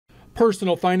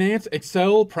Personal Finance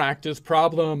Excel Practice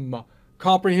Problem.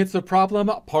 Comprehensive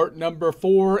problem, part number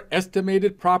 4,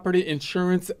 estimated property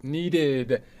insurance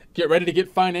needed. Get ready to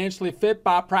get financially fit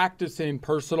by practicing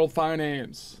personal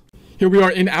finance. Here we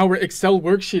are in our Excel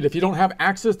worksheet. If you don't have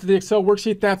access to the Excel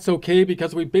worksheet, that's okay,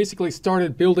 because we basically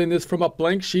started building this from a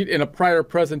blank sheet in a prior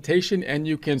presentation, and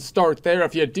you can start there.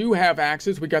 If you do have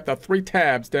access, we got the 3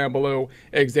 tabs down below: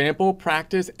 example,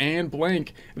 practice, and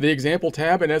blank. The example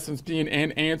tab, in essence, being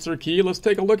an answer key. Let's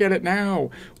take a look at it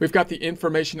now. We've got the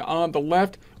information on the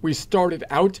left. We started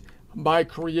out by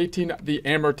creating the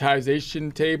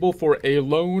amortization table for a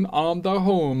loan on the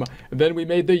home. Then we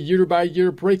made the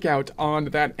year-by-year breakout on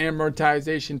that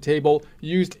amortization table,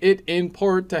 used it in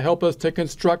part to help us to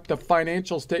construct the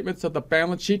financial statements of the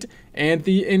balance sheet and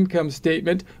the income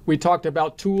statement. We talked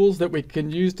about tools that we can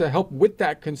use to help with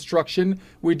that construction.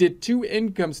 We did 2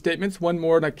 income statements, one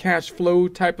more on a cash flow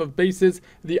type of basis,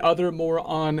 the other more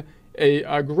on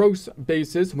a gross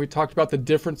basis. We talked about the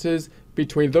differences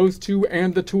between those two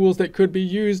and the tools that could be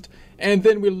used. And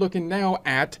then we're looking now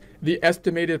at the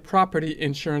estimated property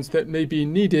insurance that may be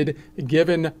needed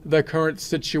given the current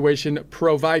situation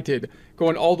provided.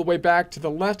 Going all the way back to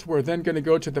the left, we're then going to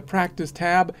go to the practice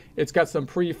tab. It's got some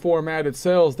pre-formatted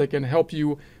cells that can help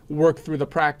you work through the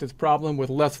practice problem with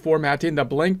less formatting. The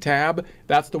blank tab,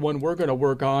 that's the one we're going to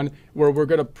work on, where we're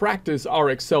going to practice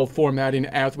our Excel formatting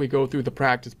as we go through the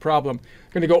practice problem.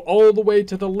 Going to go all the way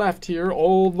to the left here,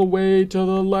 all the way to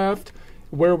the left,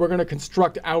 where we're going to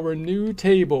construct our new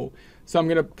table. So I'm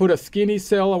going to put a skinny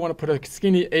cell. I want to put a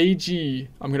skinny AG.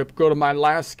 I'm going to go to my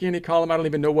last skinny column. I don't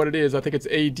even know what it is. I think it's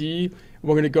AD.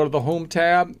 We're going to go to the home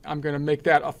tab. I'm going to make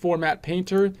that a format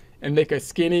painter and make a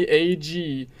skinny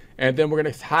AG. And then we're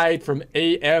going to hide from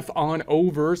AF on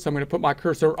over. So I'm going to put my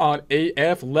cursor on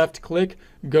AF, left click,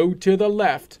 go to the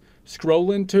left,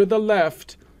 scrolling to the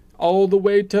left, all the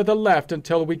way to the left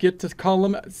until we get to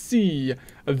column C.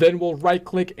 Then we'll right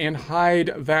click and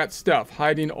hide that stuff,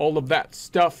 hiding all of that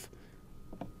stuff.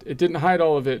 It didn't hide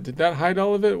all of it. Did that hide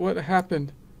all of it? What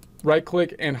happened? Right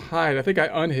click and hide. I think I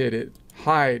unhid it.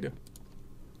 Hide.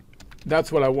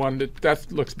 That's what I wanted.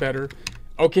 That looks better.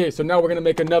 Okay, so now we're going to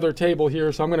make another table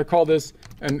here. So I'm going to call this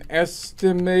an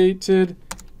estimated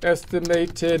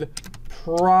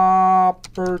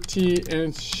property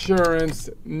insurance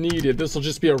needed. This will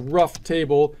just be a rough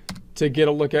table to get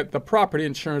a look at the property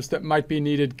insurance that might be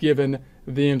needed given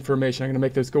the information. I'm going to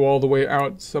make this go all the way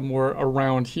out somewhere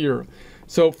around here.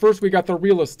 So first we got the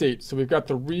real estate. So we've got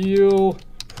the real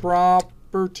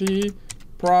property,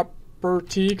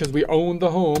 because we own the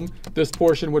home. This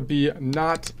portion would be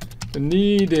not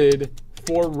needed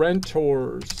for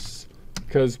renters,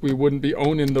 because we wouldn't be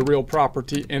owning the real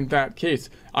property in that case.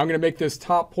 I'm going to make this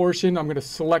top portion, I'm going to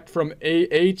select from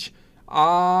AH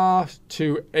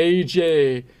to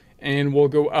AJ, and we'll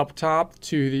go up top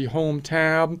to the home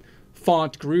tab,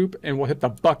 font group, and we'll hit the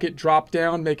bucket drop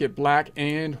down, make it black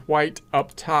and white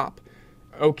up top.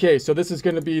 Okay, so this is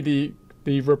going to be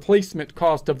the replacement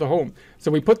cost of the home. So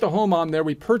we put the home on there,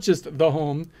 we purchased the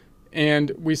home,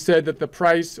 and we said that the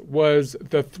price was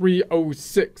the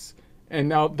 $306. And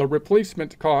now the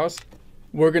replacement cost,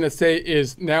 we're going to say,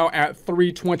 is now at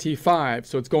 $325.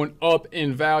 So it's going up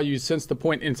in value since the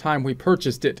point in time we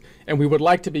purchased it. And we would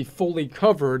like to be fully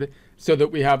covered so that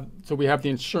we have the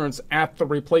insurance at the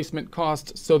replacement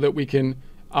cost so that we can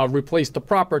replace the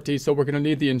property. So we're going to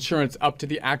need the insurance up to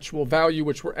the actual value,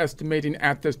 which we're estimating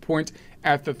at this point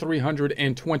at the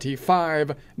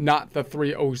 $325, not the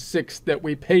 $306 that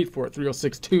we paid for it,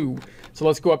 $306.2. So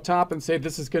let's go up top and say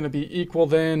this is going to be equal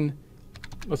then.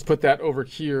 Let's put that over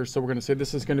here. So we're going to say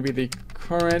this is going to be the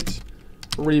current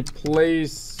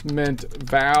replacement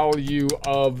value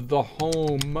of the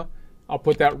home. I'll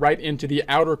put that right into the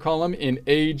outer column in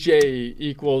AJ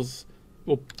equals,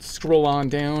 we'll scroll on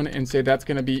down and say that's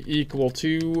going to be equal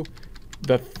to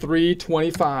the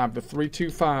 325, the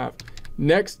 325.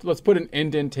 Next, let's put an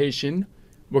indentation.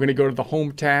 We're going to go to the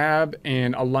home tab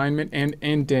and alignment and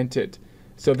indent it.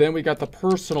 So then we got the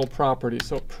personal property.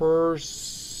 So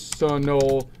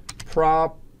personal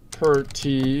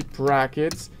property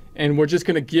brackets. And we're just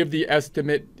going to give the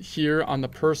estimate here on the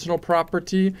personal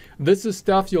property. This is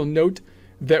stuff you'll note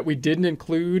that we didn't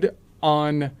include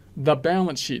on the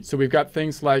balance sheet. So we've got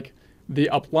things like the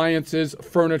appliances,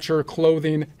 furniture,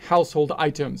 clothing, household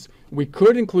items. We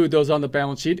could include those on the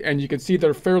balance sheet, and you can see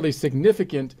they're fairly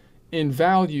significant in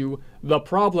value. The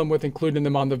problem with including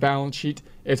them on the balance sheet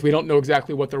is we don't know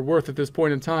exactly what they're worth at this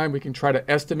point in time. We can try to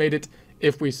estimate it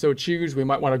if we so choose. We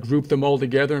might want to group them all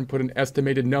together and put an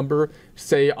estimated number,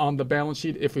 say, on the balance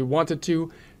sheet if we wanted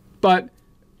to. But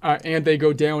and they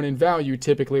go down in value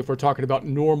typically if we're talking about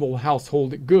normal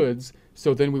household goods.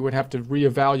 So then we would have to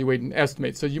reevaluate and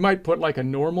estimate. So you might put like a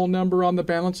normal number on the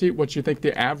balance sheet, what you think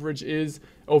the average is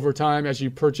over time as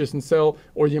you purchase and sell,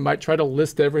 or you might try to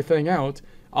list everything out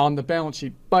on the balance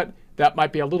sheet. But that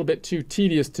might be a little bit too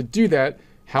tedious to do that.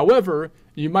 However,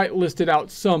 you might list it out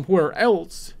somewhere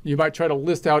else. You might try to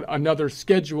list out another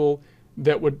schedule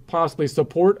that would possibly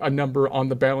support a number on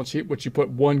the balance sheet, which you put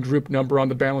one group number on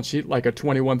the balance sheet, like a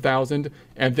 21,000,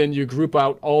 and then you group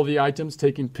out all the items,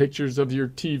 taking pictures of your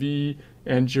TV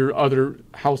and your other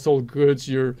household goods,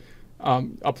 your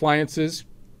appliances,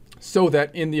 so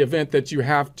that in the event that you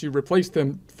have to replace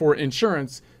them for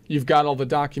insurance, you've got all the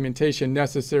documentation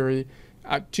necessary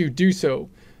to do so.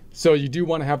 So you do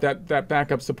want to have that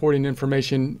backup supporting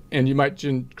information, and you might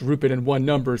just group it in one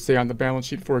number, say on the balance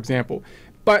sheet, for example.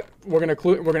 But we're going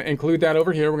to include that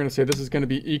over here. We're going to say this is going to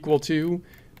be equal to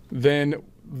then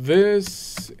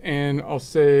this, and I'll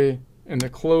say in the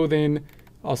clothing,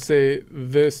 I'll say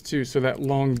this too. So that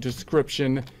long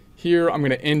description here, I'm going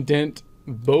to indent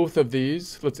both of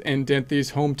these. Let's indent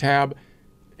these, home tab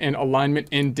and alignment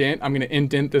indent. I'm going to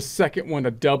indent the second one,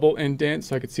 a double indent,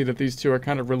 so I can see that these two are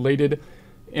kind of related.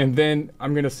 And then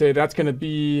I'm going to say that's going to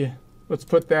be, let's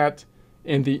put that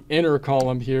in the inner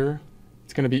column here.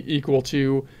 It's going to be equal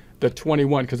to the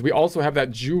 21, because we also have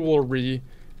that jewelry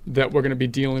that we're going to be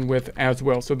dealing with as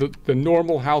well. So the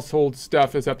normal household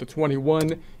stuff is at the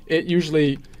 21. It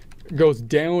usually goes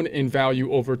down in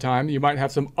value over time. You might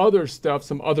have some other stuff,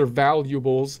 some other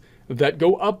valuables that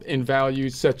go up in value,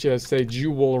 such as, say,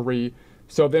 jewelry.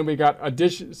 So then we got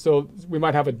so we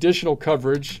might have additional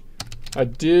coverage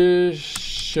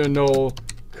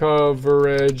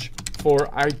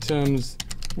for items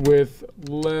with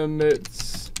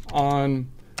limits on,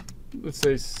 let's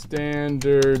say,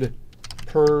 standard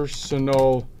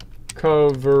personal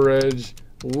coverage,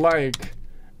 like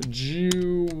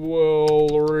jewelry,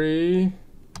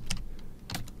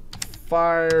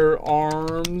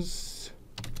 firearms,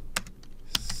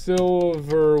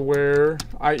 silverware,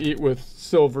 I eat with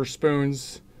silver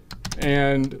spoons,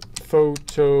 and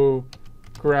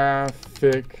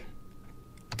photographic,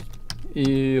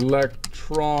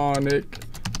 electronic,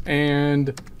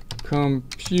 and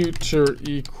computer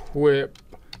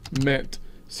equipment.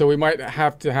 So we might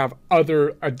have to have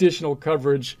other additional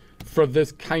coverage for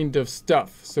this kind of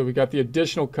stuff. So we got the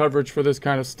additional coverage for this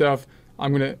kind of stuff.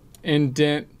 I'm going to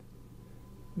indent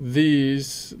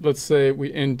these. Let's say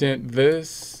we indent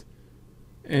this,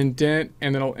 indent,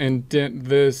 and then I'll indent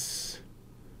this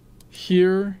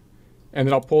here. And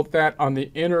then I'll put that on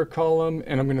the inner column,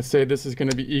 and I'm going to say this is going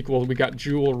to be equal. We got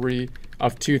jewelry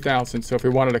of 2,000. So if we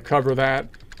wanted to cover that,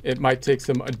 it might take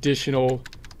some additional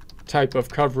type of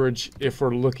coverage if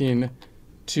we're looking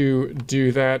to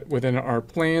do that within our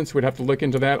plans. We'd have to look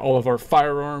into that. All of our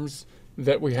firearms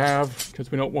that we have,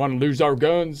 because we don't want to lose our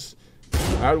guns.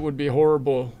 That would be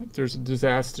horrible if there's a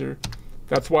disaster.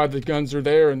 That's why the guns are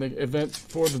there in the event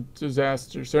for the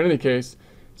disaster. So in any case,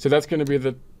 so that's going to be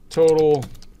the total.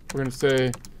 We're going to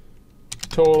say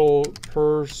total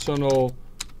personal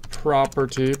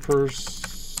property,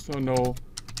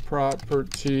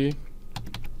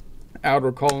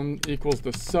 outer column equals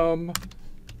the sum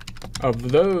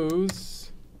of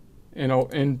those, and I'll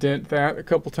indent that a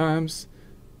couple times.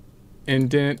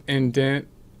 Indent.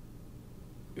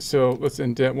 So let's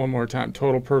indent one more time.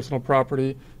 Total personal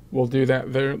property. We'll do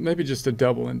that there. Maybe just a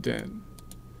double indent.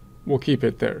 We'll keep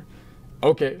it there.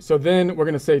 Okay, so then we're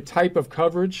going to say type of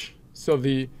coverage. So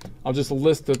I'll just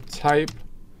list the type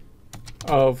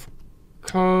of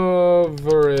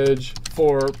coverage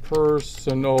for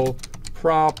personal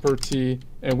property,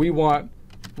 and we want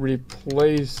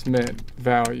replacement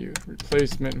value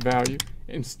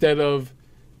instead of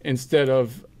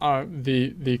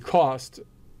the cost,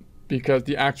 because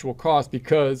the actual cost,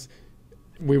 because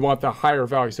we want the higher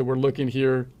value. So we're looking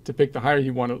here to pick the higher.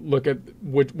 You want to look at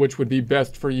which would be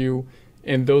best for you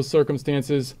in those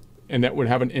circumstances, and that would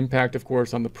have an impact, of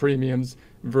course, on the premiums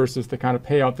versus the kind of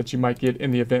payout that you might get in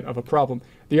the event of a problem.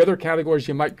 The other categories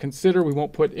you might consider, we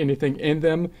won't put anything in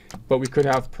them, but we could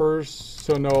have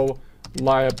personal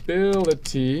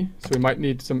liability. So we might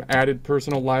need some added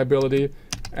personal liability,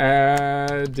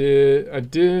 additional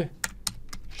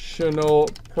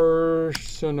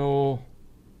personal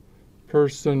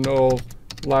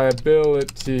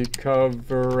liability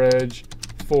coverage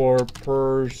for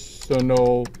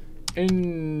personal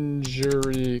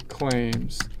injury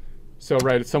claims. So,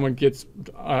 right, if someone gets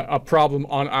a problem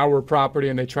on our property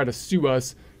and they try to sue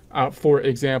us, for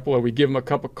example, or we give them a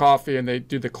cup of coffee and they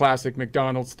do the classic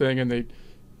McDonald's thing and they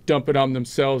dump it on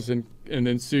themselves and and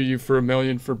then sue you for $1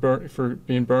 million for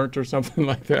being burnt or something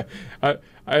like that.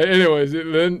 Anyways,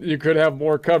 then you could have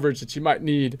more coverage that you might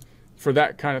need for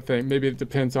that kind of thing. Maybe it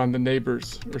depends on the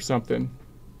neighbors or something.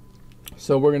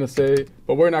 So we're going to say,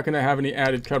 but we're not going to have any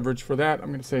added coverage for that. I'm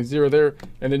going to say 0 there.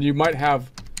 And then you might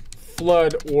have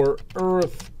flood or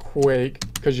earthquake,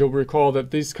 because you'll recall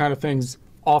that these kind of things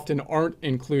often aren't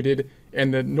included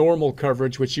in the normal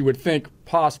coverage, which you would think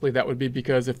possibly that would be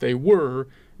because if they were,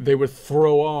 they would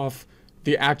throw off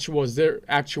the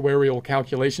actuarial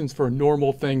calculations for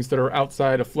normal things that are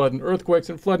outside of flood and earthquakes.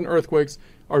 And flood and earthquakes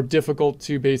are difficult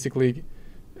to basically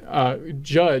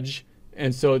judge.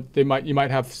 And so you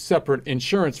might have separate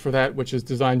insurance for that, which is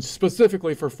designed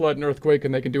specifically for flood and earthquake,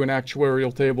 and they can do an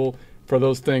actuarial table for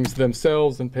those things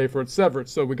themselves and pay for it separate.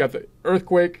 So we got the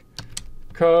earthquake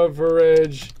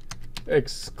coverage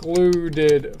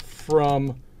excluded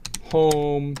from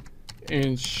home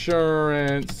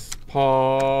insurance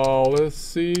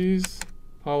policies.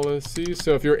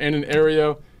 So if you're in an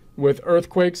area with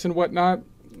earthquakes and whatnot,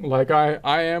 like I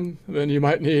am, then you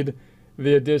might need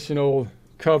the additional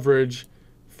coverage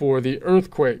for the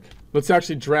earthquake. Let's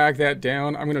actually drag that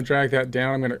down. I'm going to drag that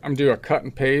down. I'm going to do a cut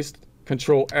and paste,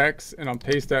 Control X, and I'll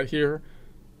paste that here.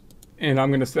 And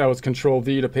I'm going to, that was Control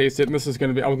V to paste it. And this is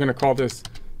going to be, I'm going to call this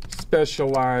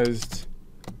specialized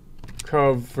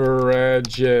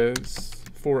coverages,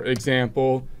 for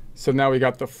example. So now we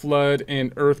got the flood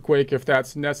and earthquake if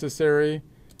that's necessary.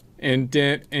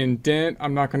 Indent,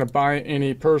 I'm not going to buy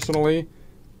any personally.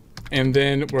 And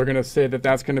then we're going to say that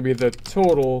that's going to be the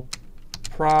total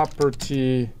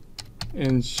property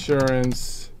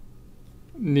insurance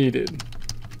needed.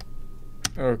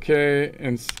 Okay,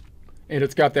 and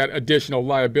it's got that additional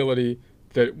liability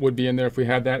that would be in there if we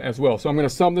had that as well. So I'm going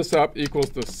to sum this up equals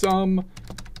the sum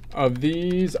of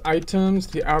these items,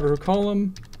 the outer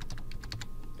column.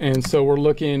 And so we're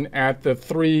looking at the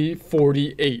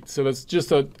 348. So that's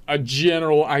just a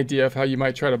general idea of how you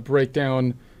might try to break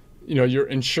down, you know, your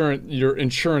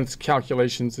insurance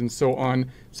calculations and so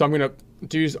on. So I'm going to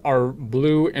do our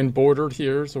blue and bordered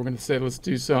here. So we're going to say, let's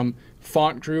do some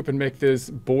font group and make this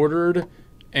bordered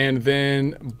and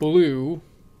then blue.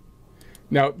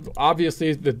 Now,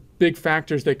 obviously, the big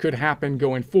factors that could happen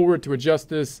going forward to adjust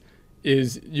this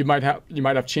is you might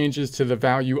have changes to the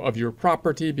value of your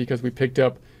property because we picked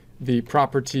up the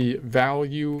property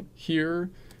value here,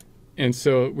 and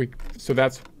so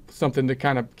that's something to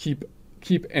kind of keep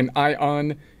an eye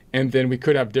on. And then we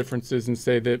could have differences and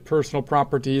say that personal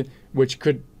property, which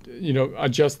could, you know,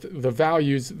 adjust the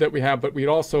values that we have, but we'd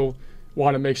also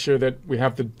want to make sure that we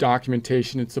have the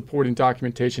documentation and supporting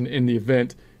documentation in the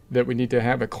event that we need to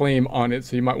have a claim on it.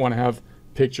 So you might want to have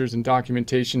pictures and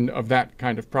documentation of that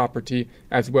kind of property,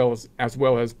 as well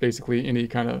as basically any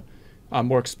kind of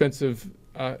more expensive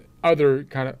other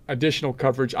kind of additional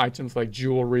coverage items like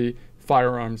jewelry,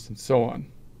 firearms, and so on.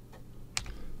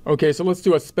 Okay, so let's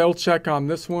do a spell check on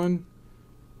this one.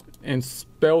 And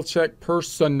spell check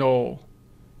personal.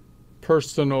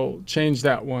 Personal, change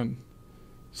that one.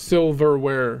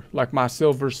 Silverware, like my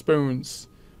silver spoons.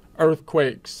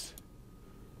 Earthquakes.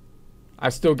 I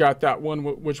still got that one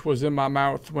which was in my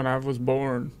mouth when I was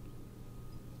born.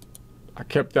 I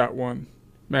kept that one.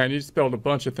 Man, you spelled a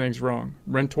bunch of things wrong.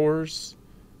 Renters.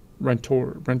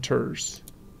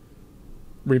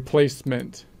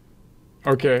 Replacement.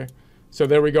 Okay, so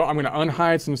there we go. I'm going to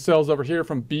unhide some cells over here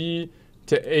from B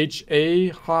to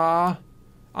HA,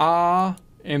 and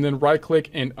then right click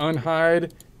and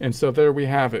unhide. And so there we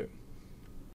have it.